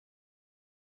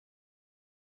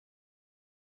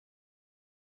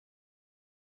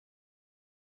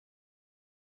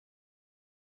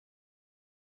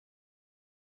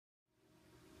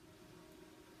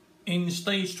In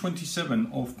stage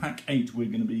 27 of pack 8, we're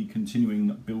going to be continuing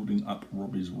building up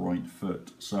Robi's right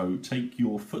foot. So take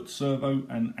your foot servo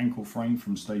and ankle frame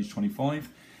from stage 25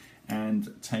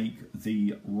 and take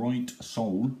the right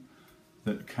sole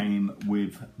that came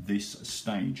with this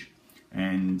stage.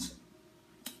 And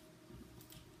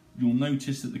you'll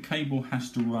notice that the cable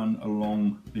has to run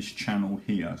along this channel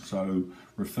here. So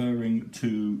referring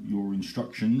to your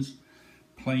instructions,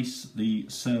 place the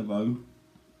servo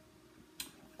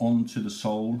onto the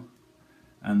sole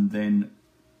and then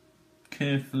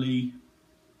carefully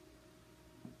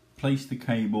place the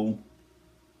cable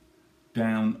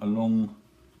down along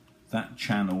that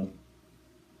channel,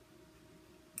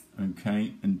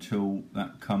 okay, until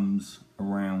that comes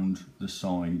around the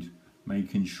side,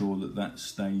 making sure that that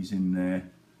stays in there,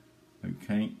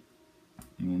 okay.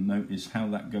 You'll notice how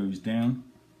that goes down.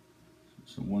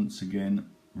 So once again,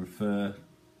 refer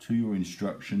to your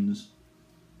instructions.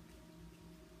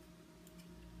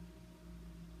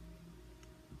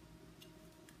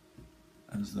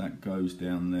 As that goes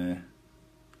down there,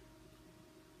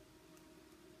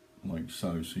 like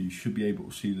so. So you should be able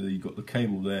to see that you've got the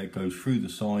cable there, it goes through the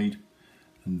side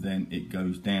and then it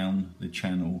goes down the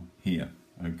channel here,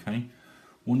 okay.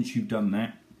 Once you've done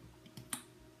that,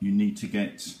 you need to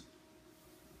get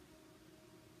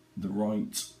the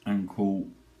right ankle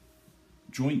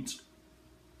joint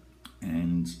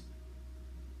and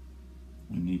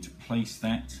we need to place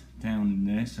that down in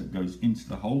there so it goes into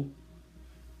the hole,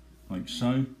 like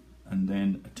so, and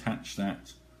then attach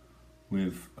that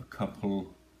with a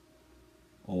couple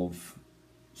of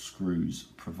screws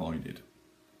provided.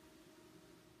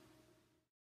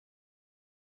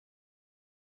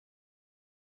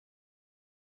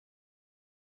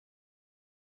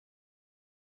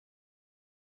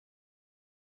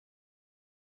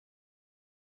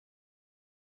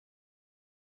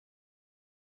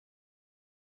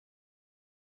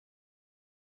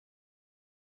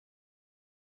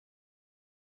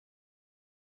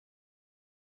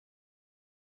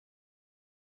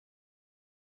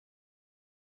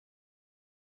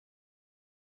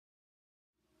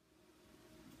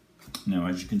 Now,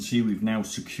 as you can see, we've now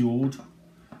secured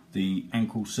the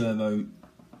ankle servo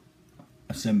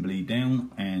assembly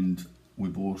down, and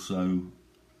we've also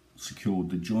secured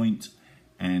the joint,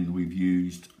 and we've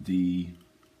used the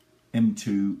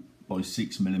M2 by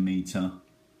 6mm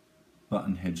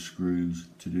button head screws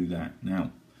to do that.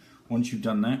 Now, once you've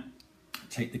done that,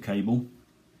 take the cable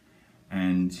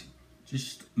and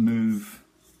just move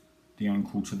the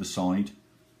ankle to the side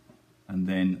and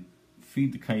then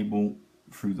feed the cable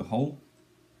through the hole,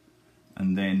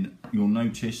 and then you'll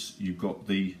notice you've got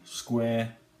the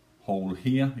square hole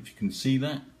here, if you can see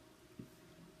that,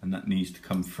 and that needs to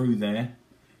come through there,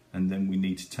 and then we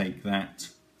need to take that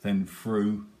then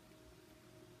through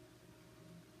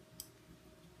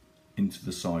into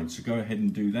the side. So go ahead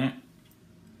and do that,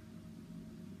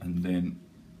 and then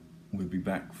we'll be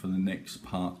back for the next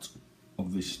part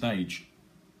of this stage.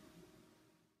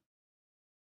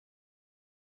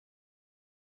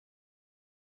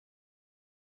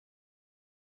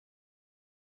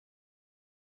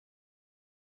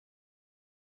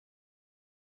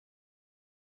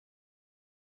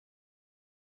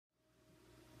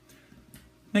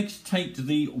 Next, take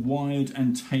the wired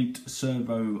and taped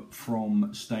servo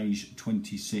from stage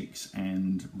 26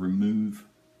 and remove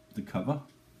the cover,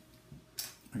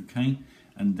 okay,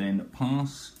 and then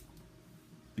pass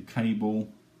the cable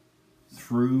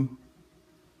through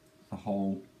the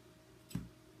hole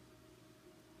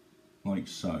like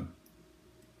so.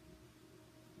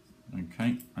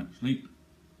 Okay, actually,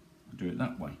 I'll do it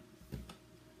that way,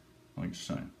 like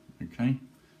so, okay.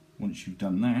 Once you've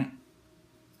done that,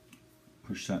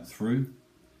 push that through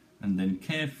and then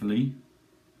carefully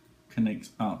connect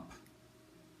up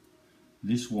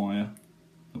this wire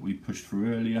that we pushed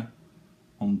through earlier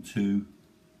onto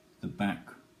the back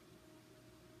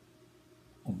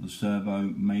of the servo,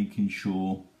 making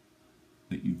sure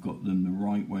that you've got them the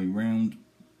right way round.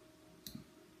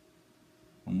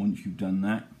 And once you've done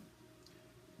that,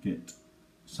 get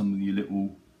some of your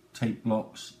little tape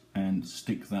blocks and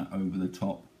stick that over the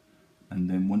top, and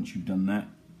then once you've done that,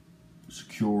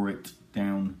 secure it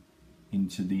down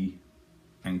into the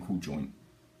ankle joint.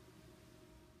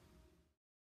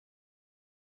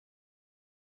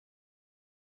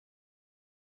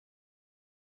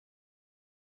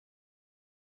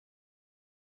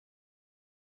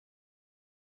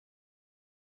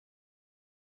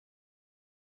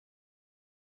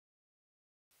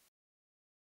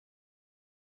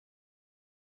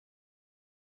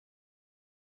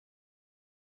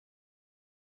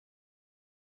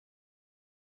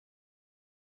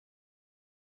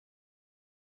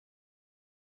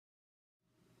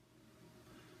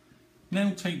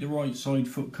 Now take the right side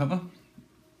foot cover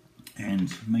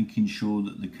and making sure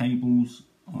that the cables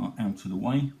are out of the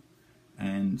way,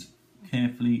 and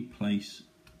carefully place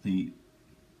the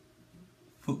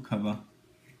foot cover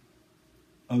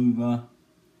over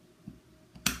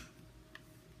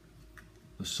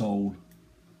the sole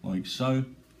like so,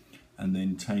 and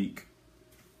then take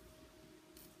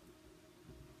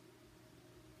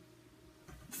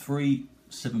 3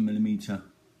 7mm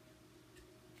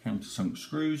countersunk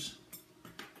screws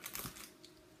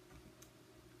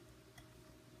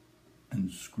and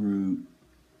screw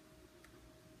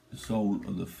the sole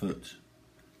of the foot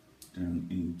down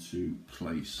into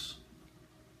place.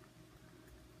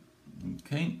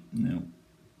 Okay, now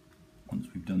once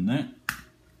we've done that,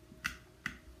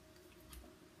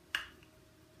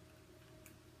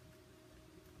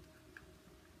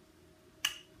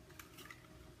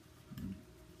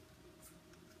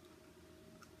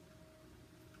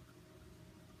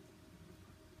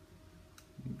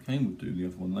 okay, we'll do the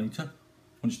other one later.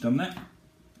 Once you've done that,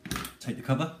 take the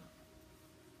cover,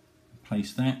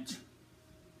 place that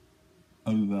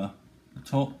over the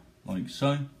top like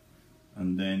so,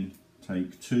 and then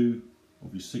take 2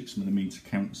 of your 6mm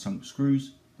countersunk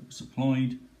screws that were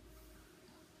supplied,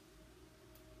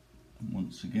 and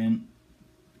once again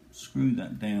screw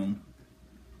that down,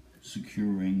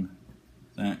 securing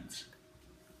that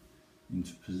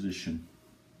into position.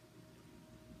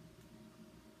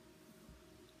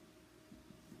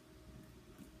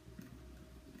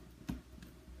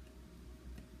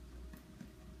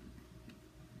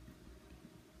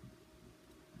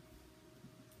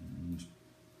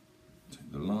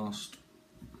 Take the last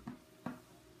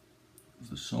of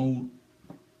the sole,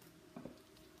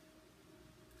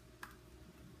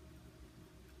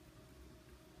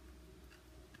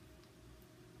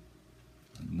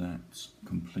 and that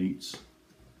completes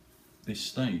this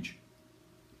stage.